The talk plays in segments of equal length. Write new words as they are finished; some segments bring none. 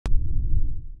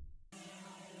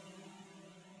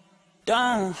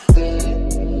done.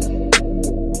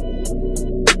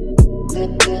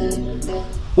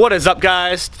 What is up,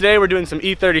 guys? Today we're doing some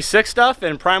E36 stuff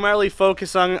and primarily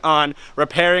focusing on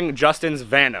repairing Justin's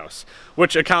Vanos,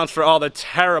 which accounts for all the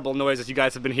terrible noises you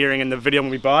guys have been hearing in the video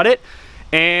when we bought it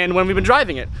and when we've been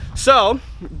driving it. So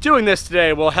doing this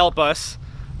today will help us,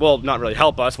 well, not really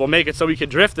help us, we'll make it so we can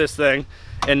drift this thing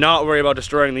and not worry about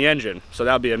destroying the engine. So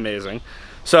that'll be amazing.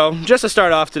 So just to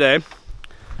start off today,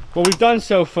 what we've done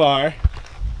so far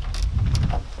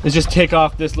is just take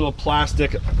off this little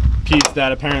plastic piece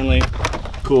that apparently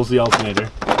cools the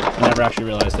alternator. I never actually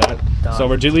realized that. Done. So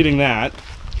we're deleting that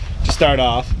to start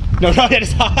off. No,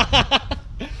 it's hot.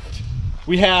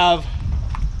 We have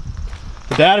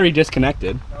the battery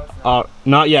disconnected. No, it's not.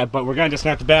 Not yet, but we're gonna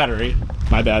disconnect the battery.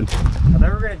 My bad. I thought we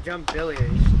were gonna jump Billy.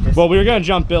 Well, we were gonna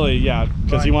jump Billy, yeah,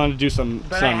 because he wanted to do some.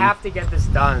 But I have to get this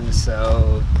done,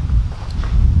 so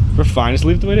we're fine. Just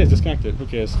leave it the way it is. Disconnect it. Who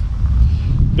cares?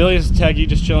 Billy's Teggy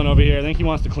just chilling over here. I think he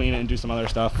wants to clean it and do some other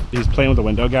stuff. He's playing with the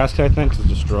window gasket, I think, because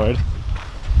it's destroyed.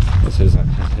 That's his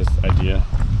idea.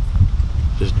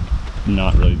 Just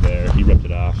not really there. He ripped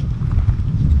it off.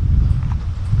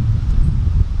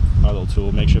 Our little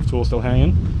tool, makeshift tool, still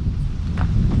hanging.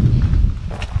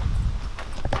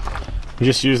 We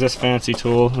just used this fancy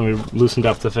tool and we loosened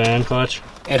up the fan clutch.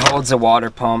 it holds a water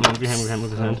pump. Move your hand,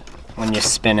 move your hand. When you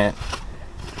spin it,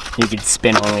 you could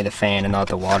spin only the fan and not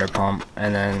the water pump,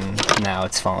 and then now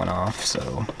it's falling off,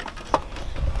 so.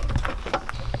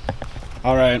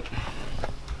 All right.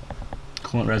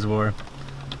 Coolant reservoir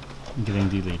getting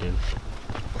deleted.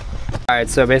 All right,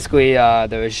 so basically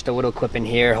there was just a little clip in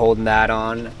here holding that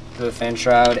on to the fan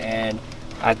shroud, and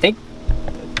I think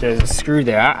there's a screw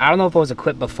there. I don't know if it was a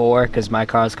clip before because my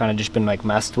car's kind of just been like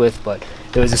messed with, but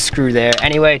there was a screw there.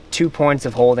 Anyway, 2 points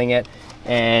of holding it,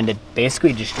 and it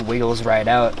basically just wiggles right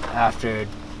out after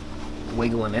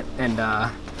wiggling it. And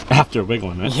after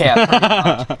wiggling it? Yeah,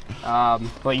 pretty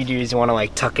much. What you do is you want to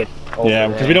like tuck it over yeah,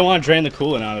 because we don't want to drain the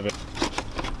coolant out of it.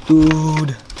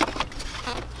 Dude.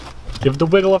 Give the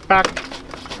wiggle effect.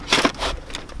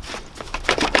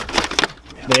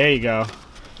 There you go.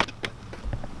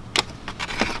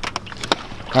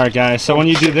 All right, guys. So when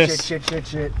you do this,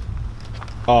 Shit.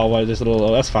 oh, what is this little?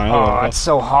 Oh, that's fine. Oh, it's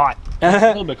so hot. A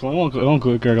little bit cool. It won't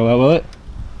gurgle out, will it?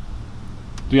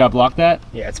 Do you gotta block that?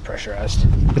 Yeah, it's pressurized.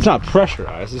 It's not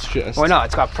pressurized. It's just. Well, no,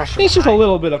 it's got pressure. It's just a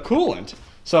little bit of coolant.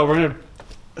 So we're gonna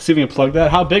see if we can plug that.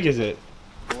 How big is it?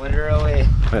 Literally.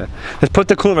 Let's put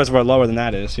the coolant reservoir lower than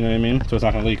that is. You know what I mean? So it's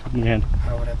not gonna leak. In your hand.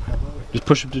 How would I put it lower? Just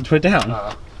push it down.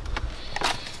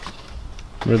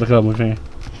 Look it up with me.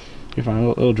 You're fine. A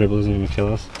little dribble isn't gonna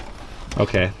kill us.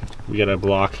 Okay, we got a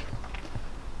block.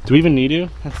 Do we even need to?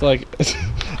 That's like,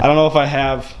 I don't know if I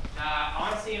have.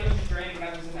 Honestly, it was just draining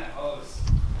whatever's in that hose.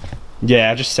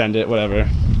 Yeah, just send it, whatever.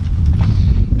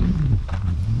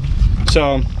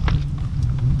 So,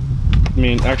 I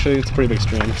mean, actually, it's a pretty big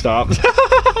stream. Stop.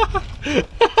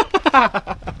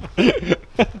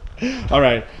 All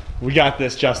right, we got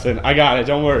this, Justin. I got it.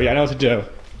 Don't worry. I know what to do.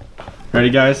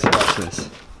 Ready, guys? Watch this.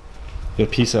 Get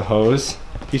a piece of hose.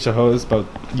 About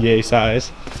yay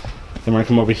size. Then we're gonna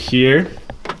come over here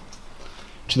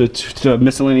to the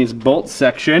miscellaneous bolt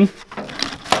section.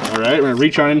 All right, we're gonna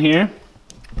reach on in here.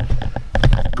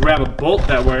 Grab a bolt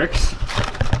that works.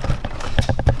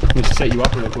 Let me just set you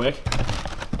up real quick.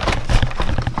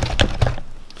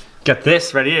 Got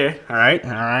this right here. All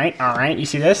right. You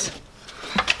see this?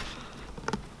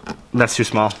 That's too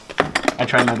small. I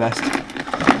tried my best.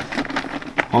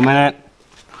 1 minute.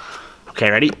 Okay,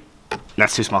 ready?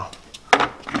 That's too small.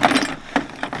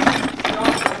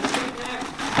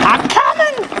 I'm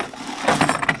coming!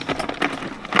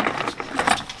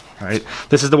 All right,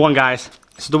 this is the one, guys.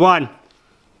 This is the one.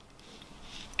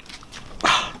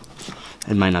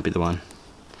 It might not be the one.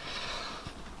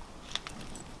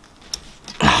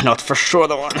 No, it's for sure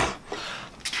the one.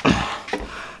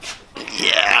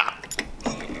 Yeah.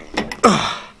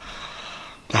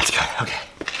 That's good, okay.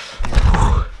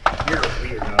 You're a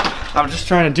weirdo. I'm just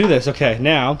trying to do this. Okay,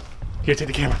 now, here, take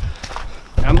the camera.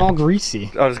 I'm all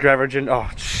greasy. I'll just grab our gin. Oh,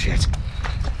 shit.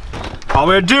 All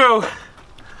we're gonna do.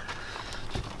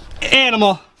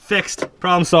 Animal. Fixed.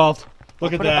 Problem solved.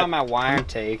 Look at Put that. it on my wire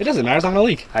intake. It doesn't matter. It's not gonna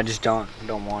leak. I just don't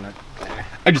want it there.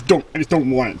 I just don't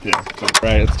want it there.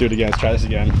 Right, let's do it again. Let's try this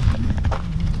again.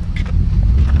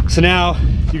 So now,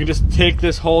 you can just take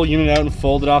this whole unit out and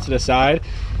fold it off to the side,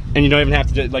 and you don't even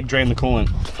have to like drain the coolant.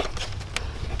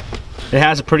 It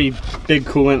has a pretty big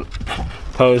coolant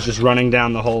hose just running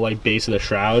down the whole like base of the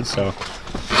shroud, so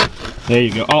there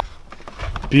you go. Oh,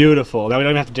 beautiful. Now we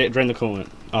don't even have to drain the coolant.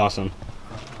 Awesome.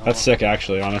 That's sick,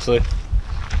 actually, honestly.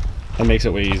 That makes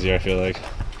it way easier, I feel like.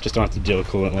 Just don't have to deal with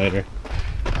coolant later.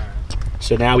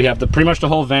 So now we have pretty much the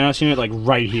whole Vanos unit like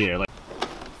right here. Like,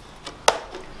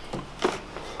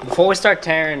 before we start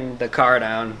tearing the car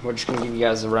down, we're just gonna give you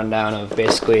guys a rundown of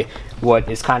basically what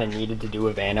is kind of needed to do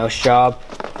a Vanos job.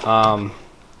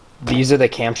 These are the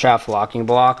camshaft locking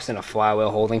blocks and a flywheel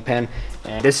holding pin.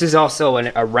 And this is also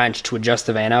a wrench to adjust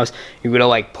the Vanos. You're gonna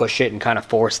like push it and kind of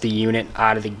force the unit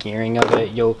out of the gearing of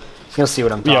it. You'll see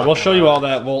what I'm talking about. Yeah, we'll show you all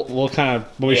that. We'll kind of,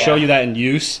 when we show you that in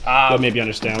use, you'll maybe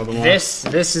understand a little more.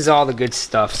 This is all the good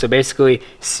stuff. So basically,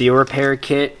 seal repair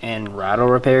kit and rattle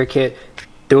repair kit.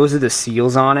 Those are the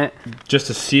seals on it. Just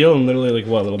a seal and literally like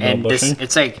what, a little bit of bushing?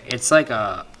 It's like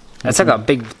a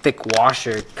big thick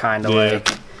washer kind of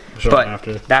like.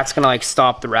 But that's gonna like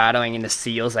stop the rattling, and the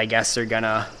seals, I guess, are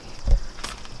gonna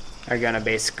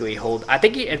basically hold. I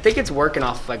think it's working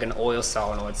off like an oil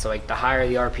solenoid. So like the higher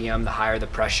the RPM, the higher the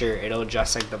pressure. It'll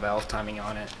adjust like the valve timing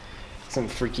on it. Some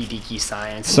freaky deaky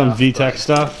science. Some VTech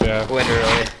stuff. Yeah.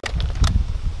 Literally.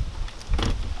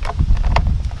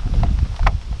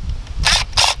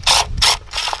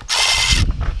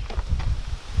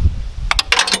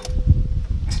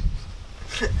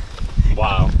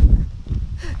 Wow.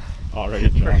 Already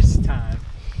First time.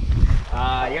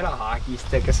 You got a hockey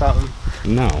stick or something?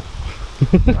 No.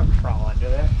 I'll crawl under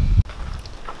there.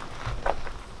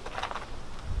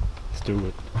 Let's do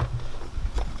it.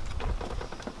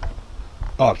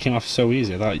 Oh, it came off so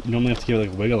easy. I thought you normally have to give it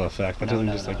like a wiggle effect. That doesn't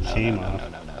just like came off.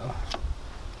 No.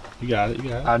 You got it.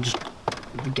 I'll just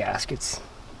the gaskets.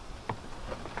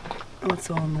 What's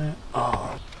on there?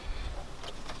 Oh.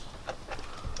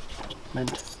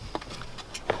 Mint.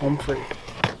 Home free.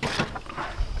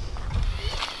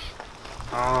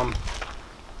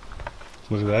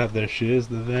 Look at that. There she is,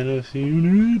 the Vanos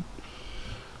unit.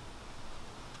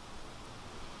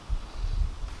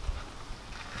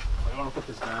 I want to put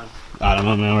this down. I don't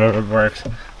know, man. Whatever it works.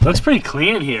 Looks pretty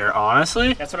clean here,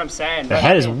 honestly. That's what I'm saying. The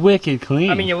head is wicked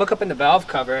clean. I mean, you look up in the valve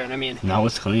cover, and I mean. No,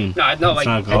 it's clean. No, like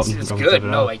it's good.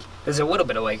 No, out. like there's a little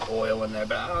bit of like oil in there,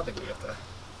 but I don't think we have to.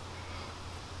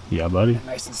 Yeah, buddy.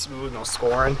 Nice and smooth, no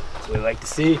scoring. That's what we like to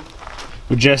see.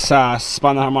 We just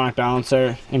spun the harmonic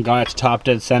balancer and got it to top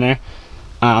dead center.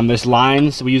 There's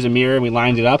lines. We use a mirror and we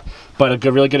lined it up. But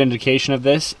a really good indication of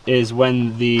this is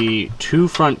when the two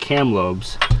front cam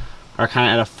lobes are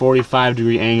kind of at a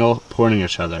 45-degree angle pointing at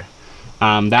each other.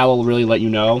 That will really let you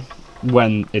know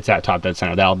when it's at top dead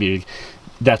center.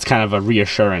 That's kind of a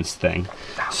reassurance thing.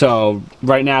 So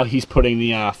right now he's putting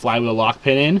the flywheel lock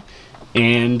pin in,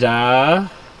 and then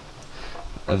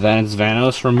it's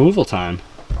Vanos removal time.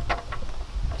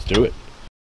 Let's do it.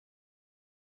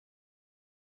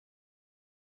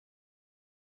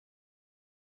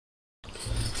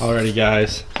 Alrighty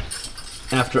guys,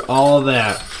 after all of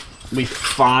that, we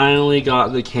finally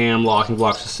got the cam locking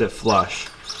blocks to sit flush.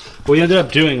 What we ended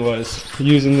up doing was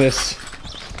using this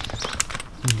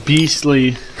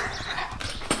beastly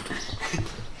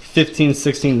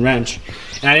 15-16 wrench,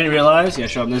 and I didn't realize, yeah,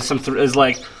 show them,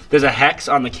 there's a hex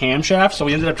on the camshaft, so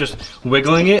we ended up just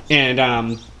wiggling it,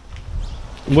 and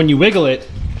when you wiggle it,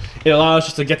 it allows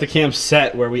us to get the cams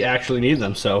set where we actually need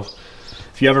them. So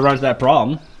if you ever run into that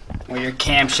problem, where your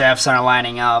camshafts aren't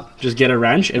lining up, just get a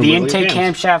wrench and the intake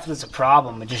camshaft is a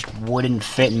problem. It just wouldn't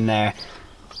fit in there.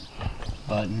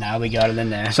 But now we got it in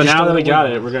there. So now that we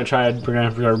got it, we're gonna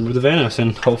remove the Vanos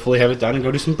and hopefully have it done and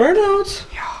go do some burnouts.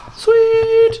 Yeah.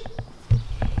 Sweet.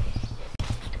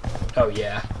 Oh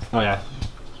yeah. Oh yeah.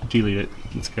 Delete it.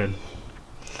 It's good.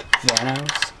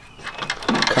 Vanos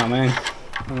coming.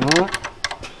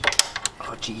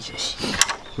 Oh Jesus.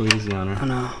 Go easy on her. Oh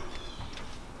no.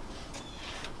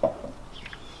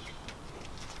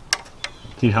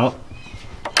 Need help?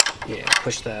 Yeah,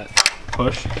 push that.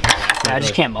 Push? I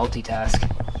just can't multitask.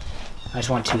 I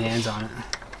just want two hands on it.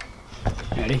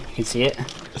 Ready? You can see it?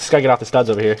 Just gotta get off the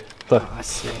studs over here. Look. Oh, I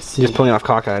see. You're just pulling off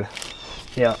cockeyed.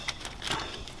 Yeah.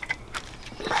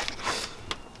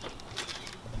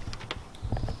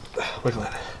 Wiggle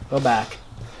it. Go back.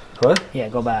 What? Yeah,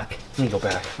 go back. Let me go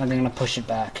back. I'm gonna push it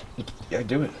back. Yeah,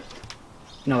 do it.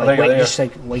 No, like, wait, just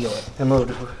like wiggle it. I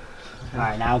moved.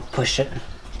 Alright, now push it.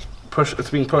 Push. It's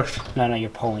being pushed. No, you're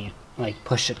pulling it. Like,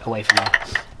 push it away from you.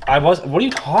 What are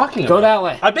you talking about? Go that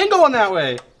way. I've been going that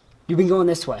way. You've been going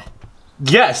this way.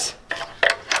 Yes.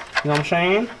 You know what I'm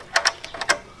saying?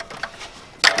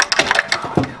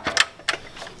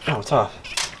 Oh, it's off.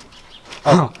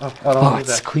 Oh, don't move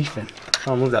it's that. queefing.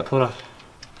 I'll move that. Pull it off.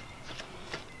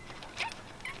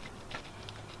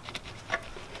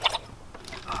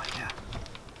 Oh, yeah.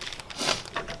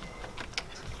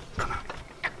 Come on.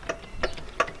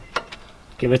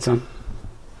 Give it some.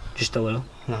 Just a little.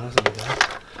 No, that's not bad.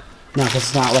 No, because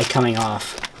it's not like coming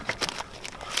off.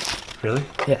 Really?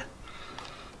 Yeah.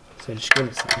 So just give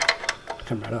it some.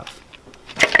 Come right off.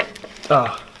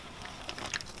 Oh,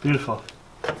 beautiful.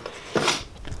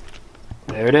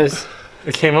 There it is.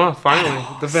 It came off, finally.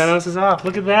 The Vanos is off.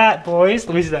 Look at that, boys.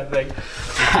 Let me see that thing.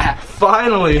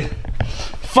 Finally.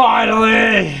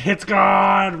 Finally! It's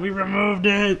gone! We removed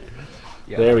it!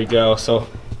 Yep. There we go. So,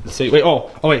 let's see. Wait,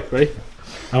 wait, ready?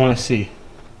 I want to see.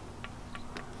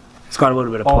 It's got a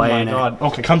little bit of play in it. Oh my god.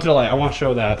 Okay, come to the light. I want to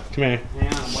show that. Come here. Yeah,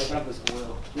 I'm wiping up this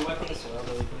oil. You wiping this oil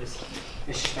really, please?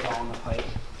 It's just all on the pipe.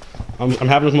 I'm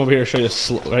having to come over here to show you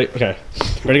the right? Okay.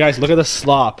 Ready, guys? Look at the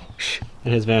slop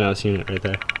in his Vanos unit right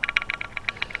there.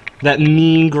 That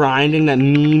mean grinding, that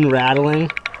mean rattling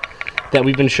that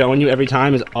we've been showing you every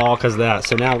time is all because of that.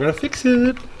 So now we're gonna fix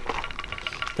it.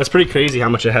 That's pretty crazy how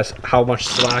much it has, how much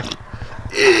slack.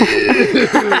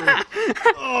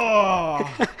 Oh,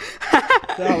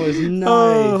 that was nice.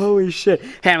 Oh, holy shit.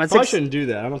 Hey, let's I shouldn't do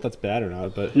that. I don't know if that's bad or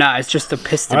not, but. Nah, it's just the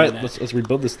piston. All right, let's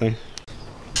rebuild this thing.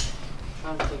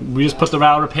 We just put the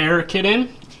rattle repair kit in.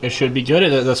 It should be good.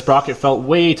 The sprocket felt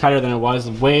way tighter than it was,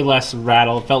 way less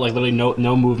rattle. It felt like literally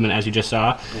no movement, as you just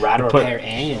saw. Rattle repair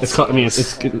and it's called, I mean,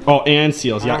 it's oh, and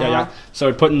seals. Yeah. So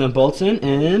we're putting the bolts in,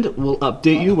 and we'll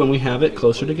update you when we have it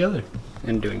closer together.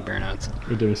 And doing burnouts.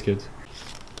 We're doing skids.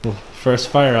 Well, first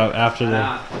fire out after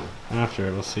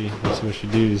it. We'll see what she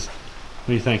does. What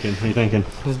are you thinking? What are you thinking?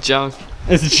 It's junk.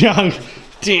 It's junk.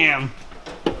 Damn.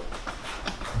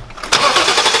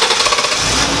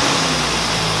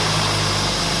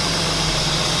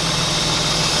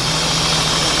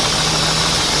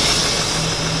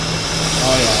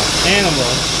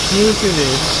 Animal. Look at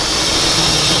this.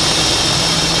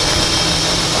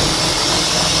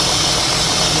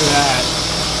 Look at that.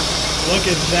 Look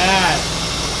at that.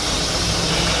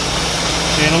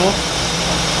 Animal.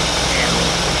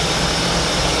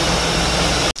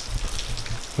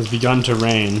 Has begun to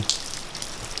rain.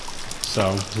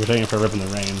 So we're taking it for a rip in the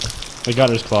rain. The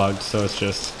gutter's clogged, so it's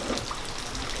just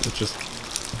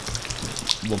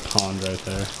a little pond right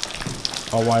there.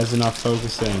 Oh, why is it not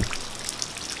focusing?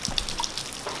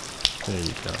 There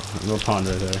you go. A little pond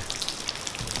right there.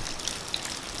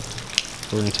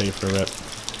 We're gonna take it for a rip.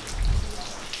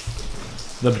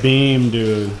 The beam,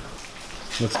 dude.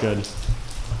 Looks good.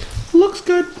 Looks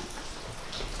good.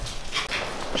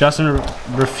 Justin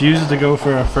refuses to go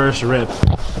for a first rip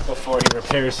before he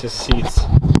repairs his seats.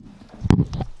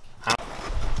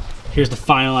 Here's the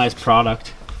finalized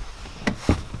product.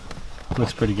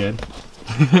 Looks pretty good.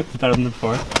 Better than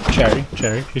before. Cherry.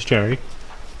 Here's cherry.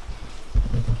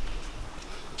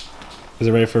 Is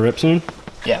it ready for a rip soon?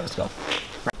 Yeah, let's go.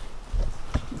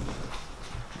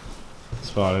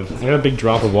 Spotted. I got a big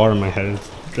drop of water in my head. It's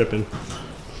dripping.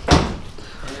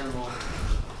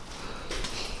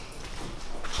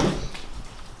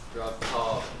 Drop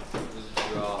top.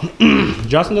 Drop.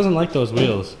 Justin doesn't like those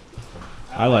wheels.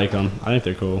 I like them. I think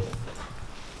they're cool.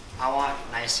 I want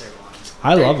nicer ones.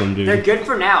 I love them, dude. They're good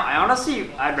for now.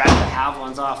 I'd rather have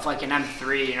ones off like an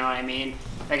M3, you know what I mean?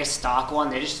 Like a stock one,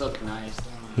 they just look nice.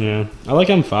 Yeah, I like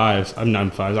M5s. I'm not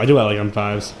M5s. I do like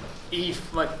M5s.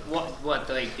 Like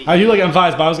I do like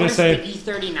M5s, but I was gonna say the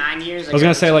E39 years. Like I was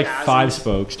gonna say like 5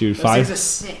 spokes, dude. Those things are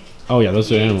sick. Oh yeah,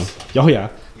 those are animals. Oh yeah,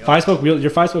 5-spoke wheels.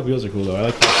 Your 5-spoke wheels are cool though. I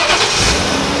like.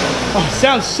 Oh, it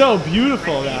sounds so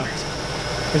beautiful now.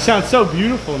 It sounds so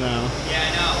beautiful now. Yeah,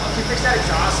 I know. Once you fix that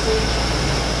exhaust leak,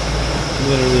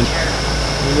 Literally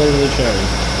cherry.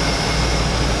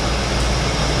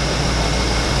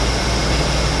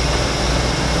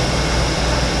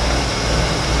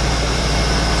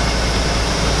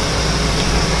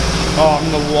 Oh, I'm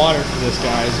in the water for this,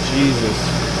 guys. Jesus.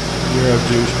 You're a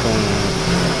douche pulling out.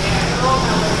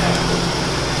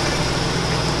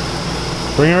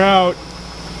 Bring her out.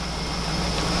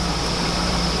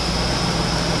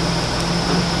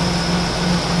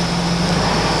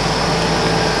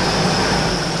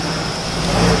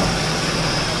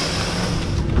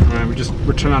 Alright,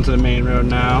 we're turning onto the main road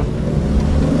now.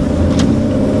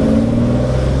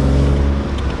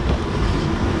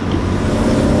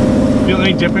 Feel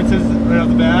any differences right off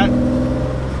the bat?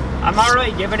 I'm not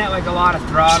really giving it like a lot of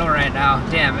throttle right now.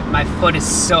 Damn, my foot is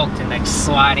soaked and like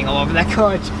sliding all over that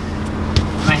clutch.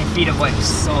 My feet are like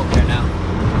soaked right now.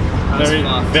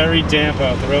 Very damp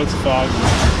out. The road's fogged.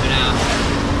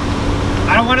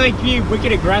 I don't want to like be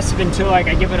wicked aggressive until like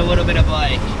I give it a little bit of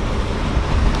like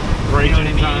braking, you know what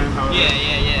I mean? time. Yeah.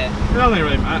 I don't think it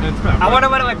really matters. I want to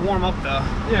let it like warm up though.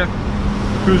 Yeah.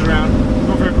 Cruise around.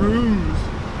 Go for a cruise.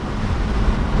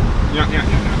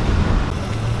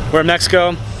 Yeah. We're in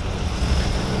Mexico.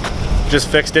 Just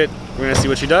fixed it. We're gonna see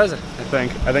what she does. I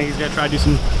think he's gonna try to do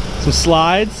some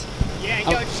slides. Yeah,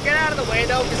 yo, just get out of the way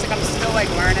though, because like, I'm still like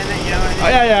learning it, you know what I mean? Oh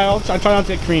yeah, I'll try not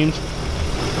to get creamed.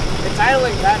 It's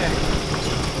idling better.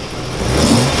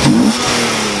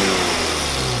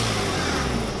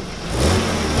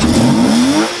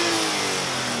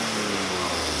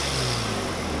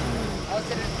 I'll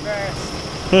sit it first.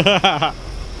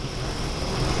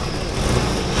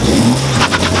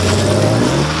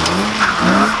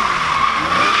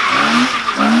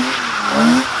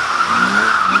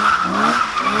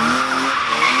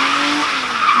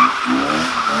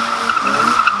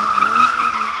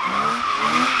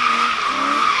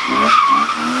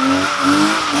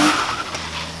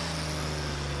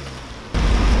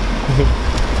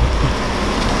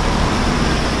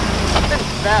 Something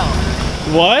fell.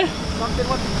 What? Something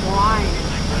went flying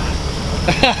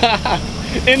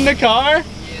In the car? Yeah,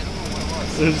 I don't know what it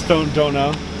was. I just don't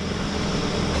know.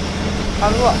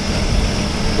 Have a look.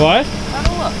 What? Have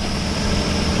a look.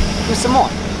 Do some more.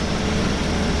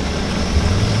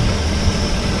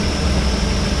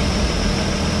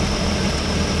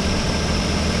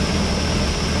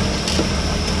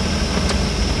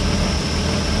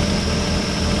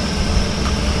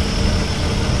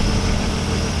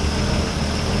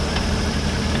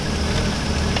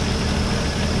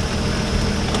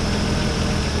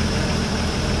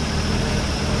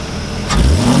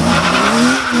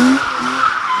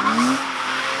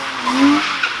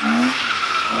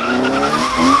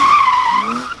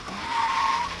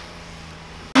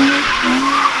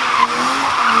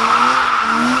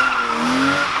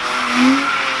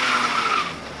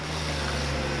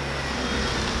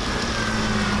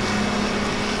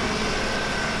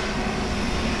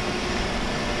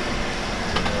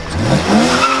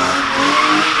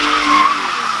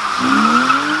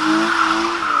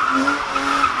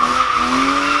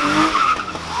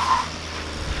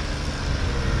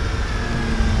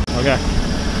 Okay.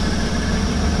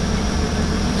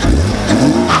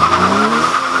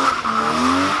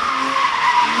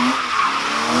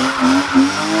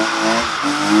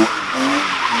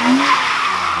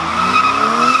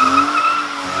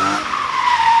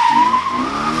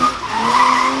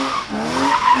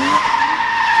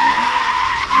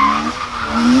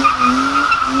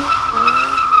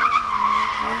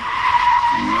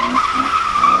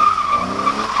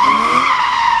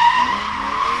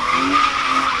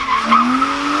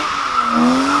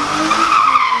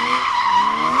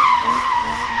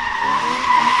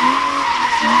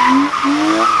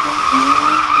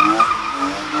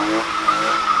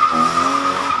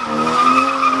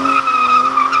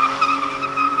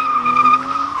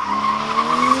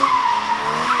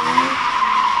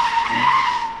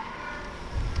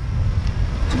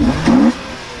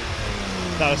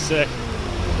 That was sick.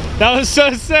 That was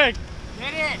so sick.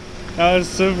 Hit it. That was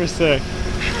super sick.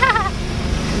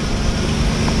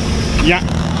 Yeah.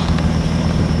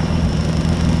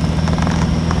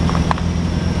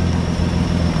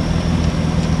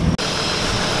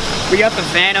 We got the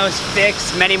Vanos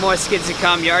fixed, many more skids to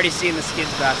come. You're already seeing the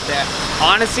skids back there.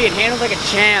 Honestly, it handles like a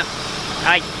champ.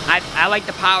 I like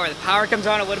the power. The power comes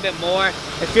on a little bit more.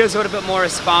 It feels a little bit more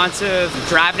responsive.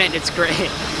 Driving it, it's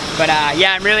great. But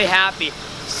yeah, I'm really happy.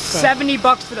 70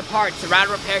 bucks for the parts, the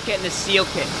rattle repair kit and the seal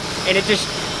kit. And it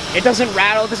doesn't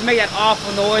rattle, it doesn't make that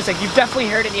awful noise. Like you've definitely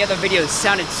heard it in the other videos. It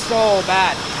sounded so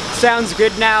bad. Sounds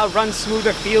good now, runs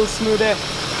smoother, feels smoother.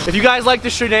 If you guys like the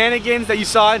shenanigans that you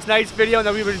saw in tonight's video and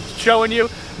that we were showing you,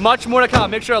 much more to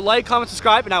come. Make sure to like, comment,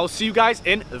 subscribe, and I will see you guys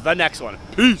in the next one.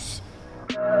 Peace.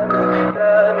 Tell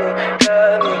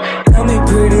me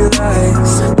pretty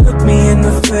lies, look me in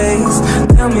the face.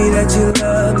 Tell me that you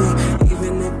love me.